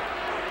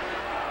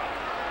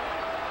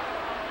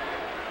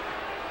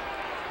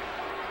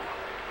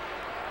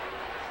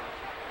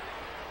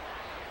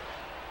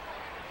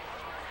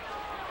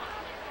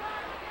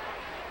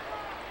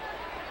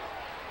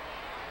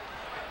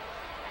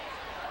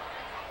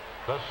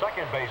 The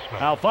second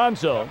baseman.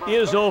 Alfonso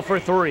is 0 for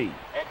 3.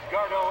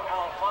 Edgardo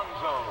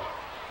Alfonso.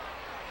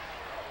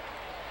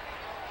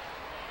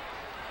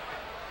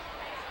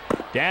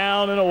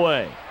 Down and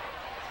away.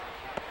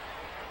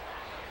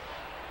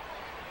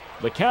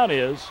 The count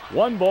is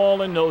 1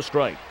 ball and no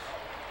strikes.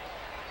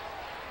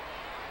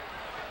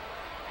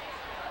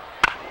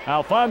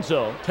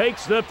 Alfonso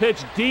takes the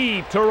pitch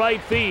deep to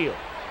right field.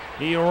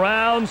 He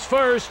rounds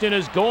first and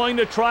is going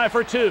to try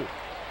for 2.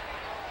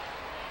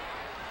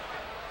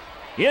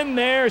 In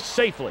there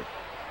safely.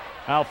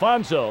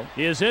 Alfonso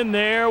is in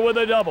there with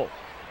a double.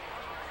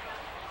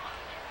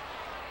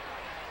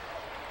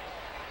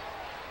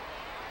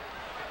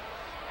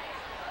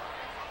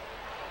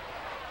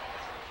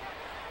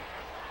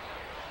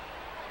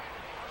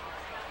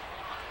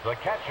 The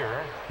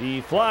catcher.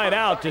 He flied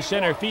out to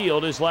center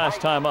field his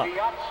last time up.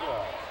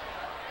 Piazza.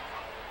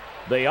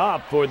 They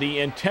opt for the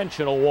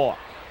intentional walk.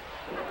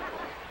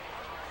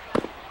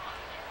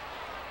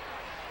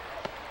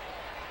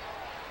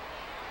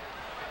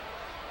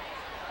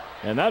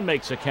 And that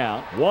makes a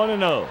count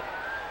 1-0.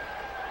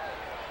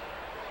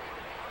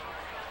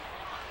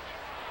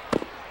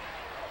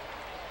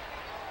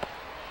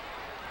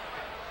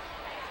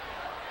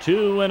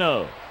 Two and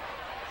 0.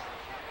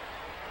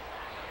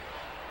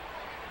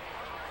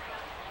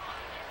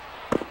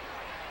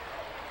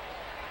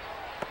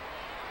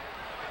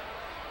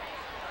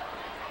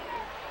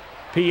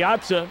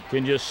 Piazza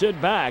can just sit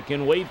back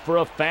and wait for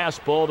a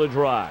fastball to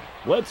drive.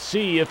 Let's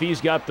see if he's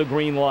got the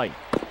green light.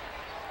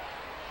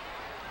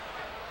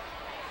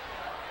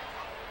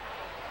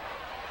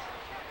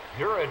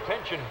 Your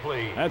attention,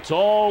 please. That's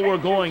all we're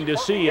going to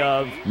see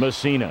of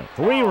Messina.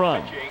 3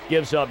 runs,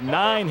 gives up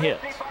 9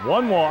 hits,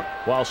 1 walk,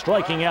 while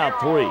striking out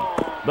 3.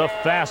 The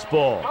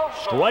fastball,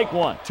 strike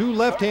 1. 2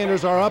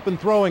 left-handers are up and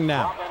throwing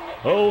now.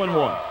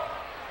 0-1.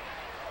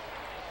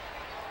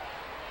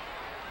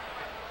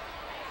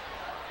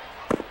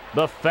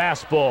 The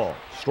fastball,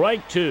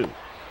 strike 2.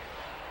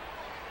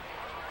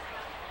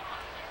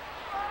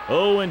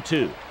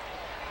 0-2.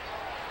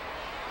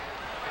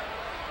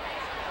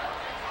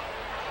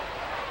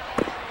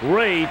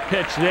 Great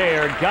pitch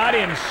there. Got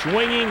him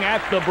swinging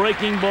at the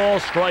breaking ball.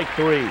 Strike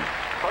 3.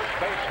 First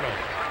baseman,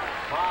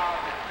 Bob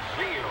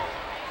Zeal.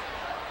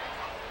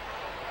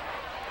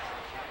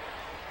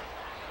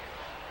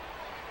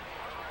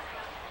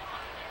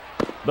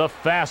 The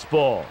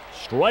fastball.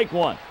 Strike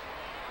 1.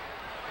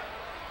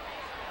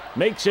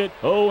 Makes it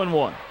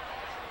 0-1.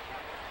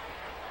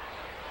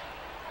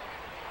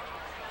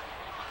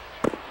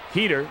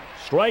 Heater.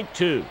 Strike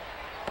 2.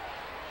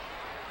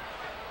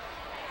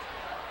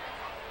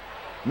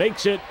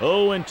 Makes it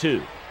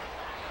 0-2.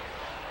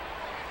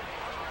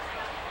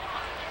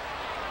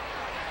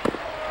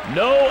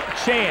 No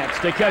chance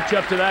to catch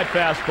up to that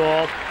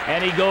fastball,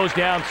 and he goes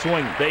down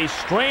swinging. They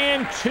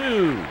strand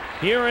 2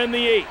 here in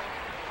the 8th.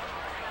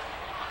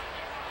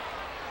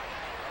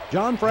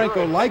 John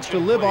Franco likes to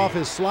live off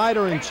his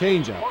slider and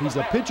changeup. He's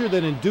a pitcher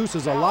that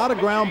induces a lot of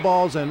ground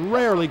balls and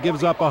rarely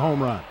gives up a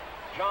home run.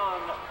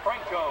 John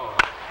Franco.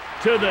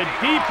 To the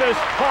deepest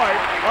part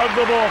of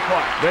the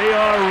ballpark. They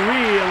are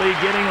really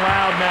getting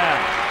loud now.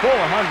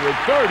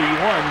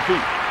 431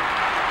 feet.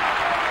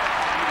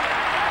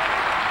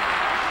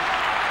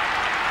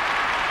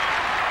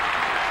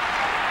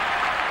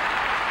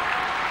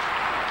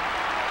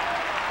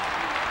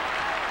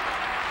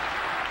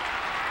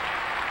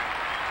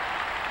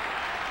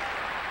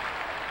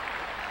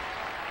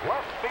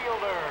 Left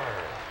fielder,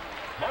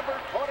 number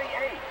 28,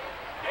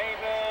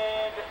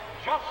 David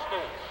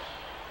Justice.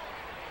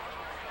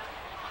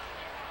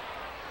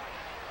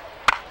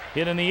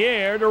 Hit in the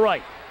air to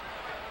right.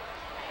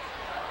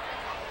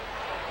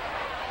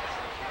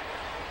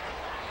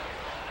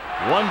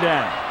 One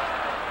down.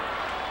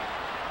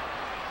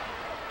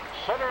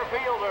 Center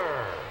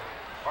fielder,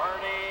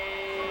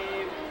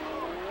 Barney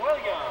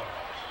Williams.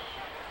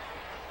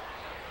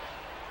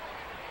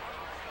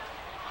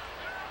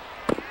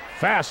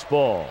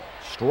 Fastball.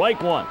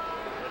 Strike 1.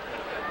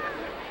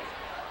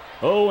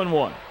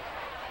 0-1.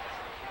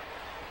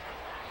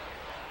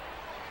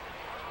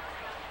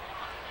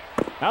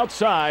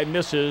 Outside,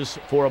 misses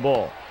for a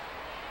ball.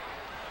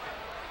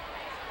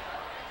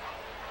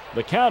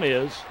 The count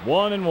is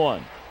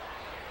 1-1.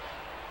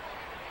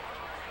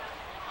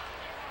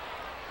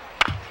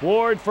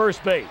 Toward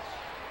first base.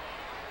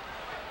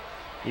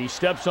 He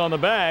steps on the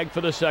bag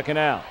for the second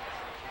out.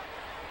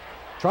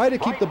 Try to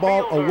keep the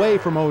ball away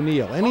from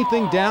O'Neill.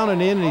 Anything down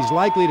and in, and he's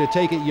likely to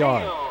take it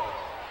yard.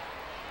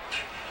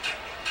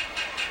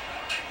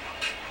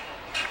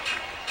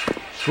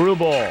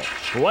 Screwball.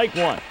 Strike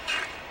 1.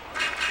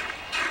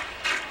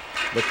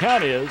 The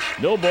count is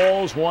no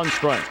balls, 1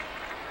 strike.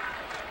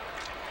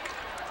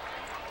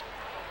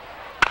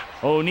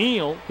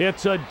 O'Neill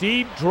hits a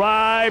deep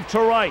drive to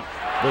right.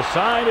 The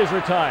side is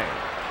retired.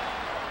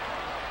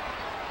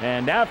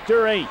 And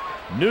after 8,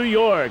 New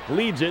York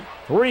leads it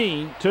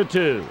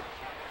 3-2.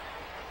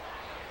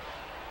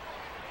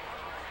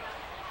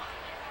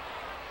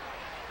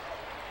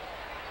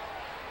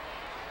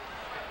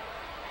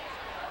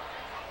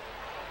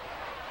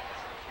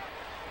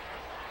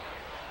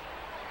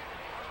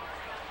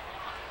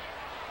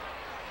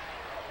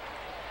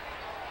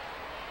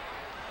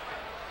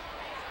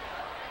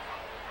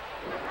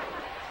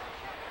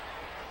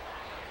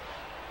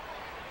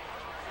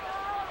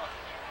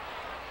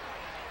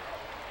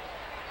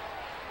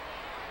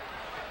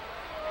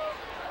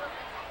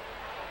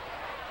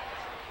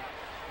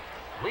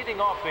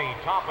 Leading off the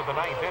top of the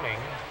 9th inning,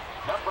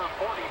 number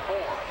 44,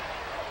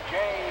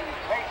 Jay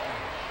Payton.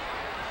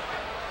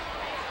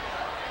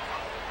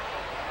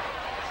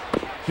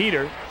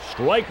 Heater,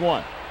 strike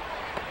 1.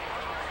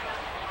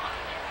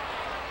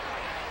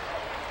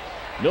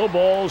 No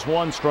balls,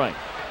 1 strike.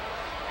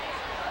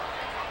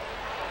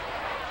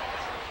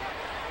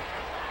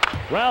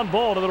 Ground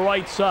ball to the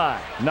right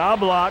side.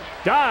 Knobloch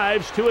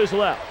dives to his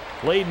left.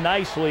 Played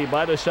nicely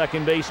by the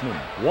second baseman.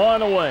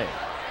 1 away.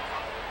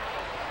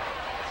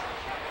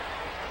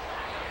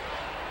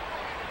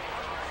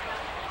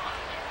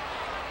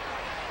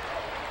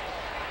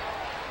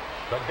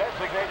 The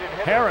designated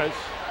hitter, Harris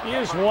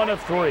is 1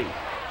 of 3. Lenny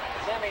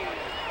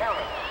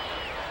Harris.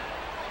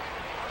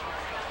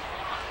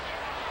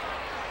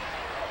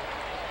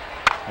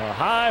 A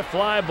high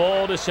fly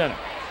ball to center.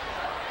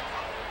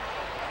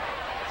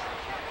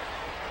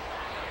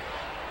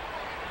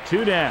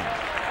 2 down.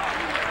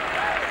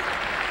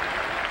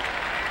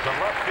 The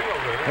left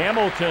fielder,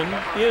 Hamilton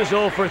is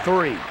 0 for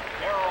 3. Darryl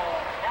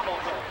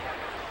Hamilton.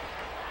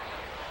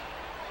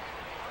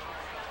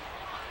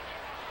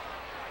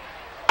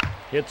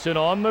 Hits it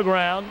on the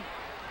ground.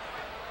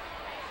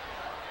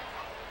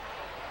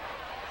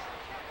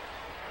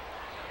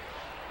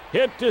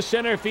 Hit to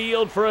center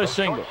field for a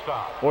single.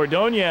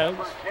 Ordonez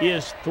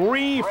is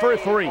 3 for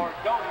 3.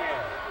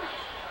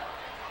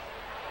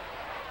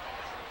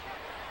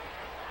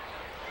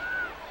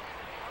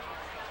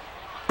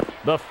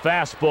 The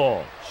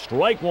fastball,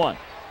 strike one.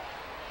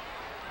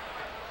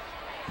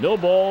 No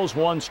balls,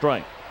 one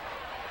strike.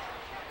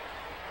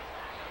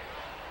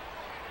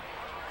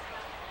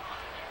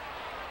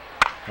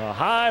 A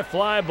high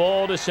fly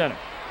ball to center.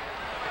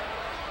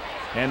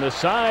 And the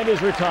side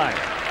is retired.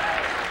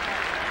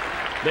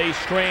 They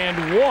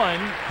strand one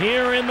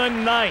here in the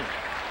ninth.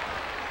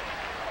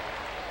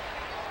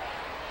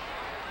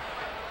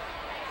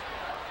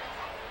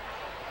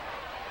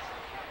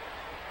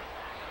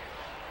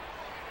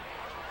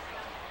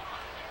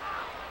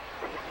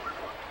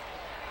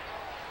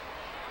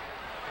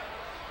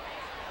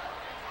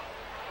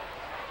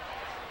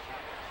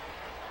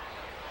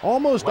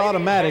 Almost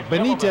automatic,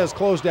 Benitez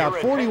closed out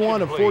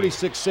 41 of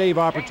 46 save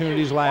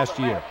opportunities last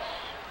year.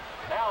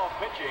 Now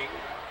pitching,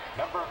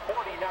 number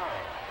 49,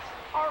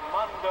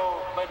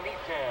 Armando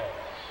Benitez.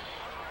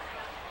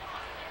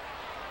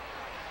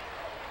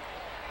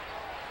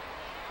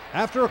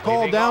 After a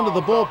call down to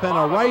the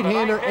bullpen, a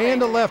right-hander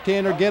and a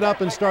left-hander get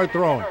up and start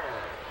throwing.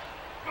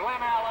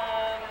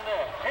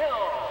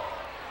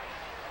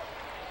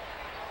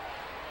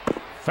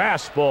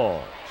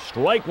 Fastball,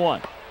 strike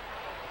one.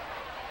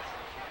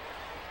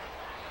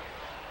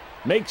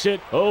 Makes it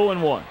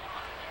 0-1.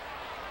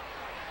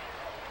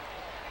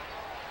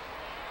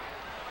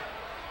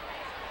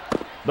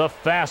 The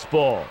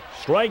fastball,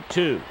 strike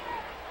two.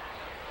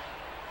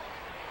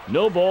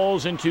 No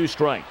balls and two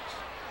strikes.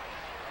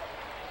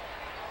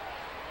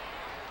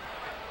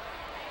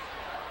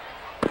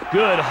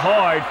 Good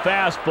hard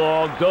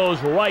fastball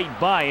goes right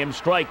by him,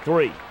 strike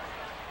three.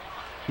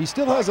 He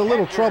still has a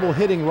little trouble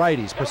hitting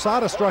righties.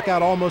 Posada struck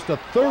out almost a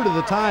third of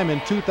the time in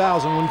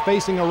 2000 when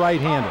facing a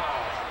right-hander.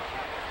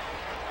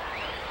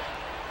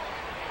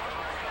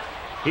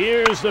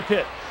 Here's the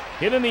pitch.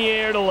 Hit in the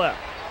air to left.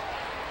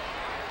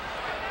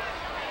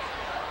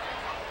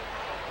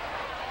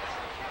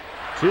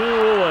 Two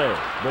away.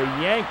 The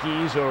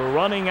Yankees are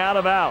running out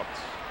of outs.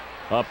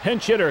 A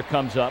pinch hitter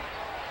comes up.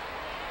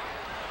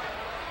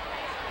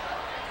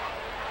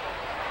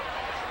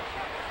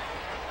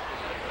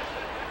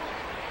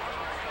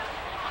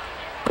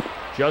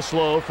 Just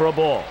low for a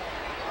ball.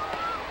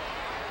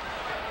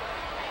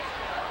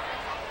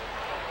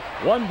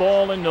 1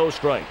 ball and no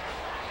strikes.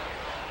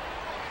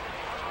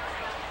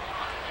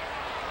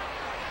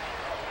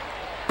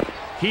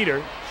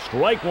 Heater,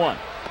 strike one.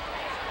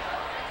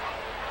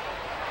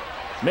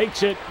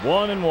 Makes it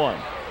 1-1.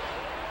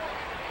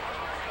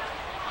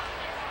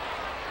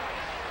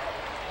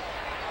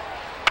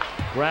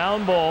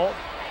 Ground ball.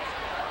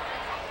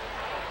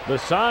 The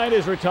side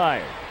is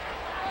retired.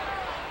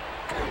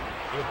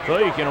 So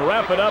you can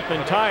wrap it up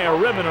and tie a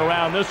ribbon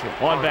around this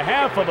one. On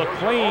behalf of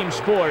Acclaim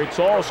Sports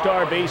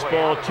All-Star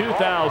Baseball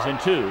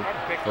 2002,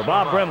 for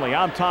Bob Brenly,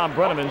 I'm Tom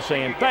Brenneman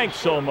saying thanks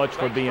so much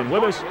for being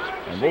with us,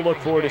 and we'll look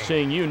forward to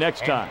seeing you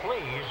next time.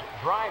 Please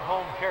drive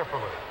home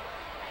carefully.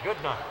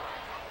 Good night.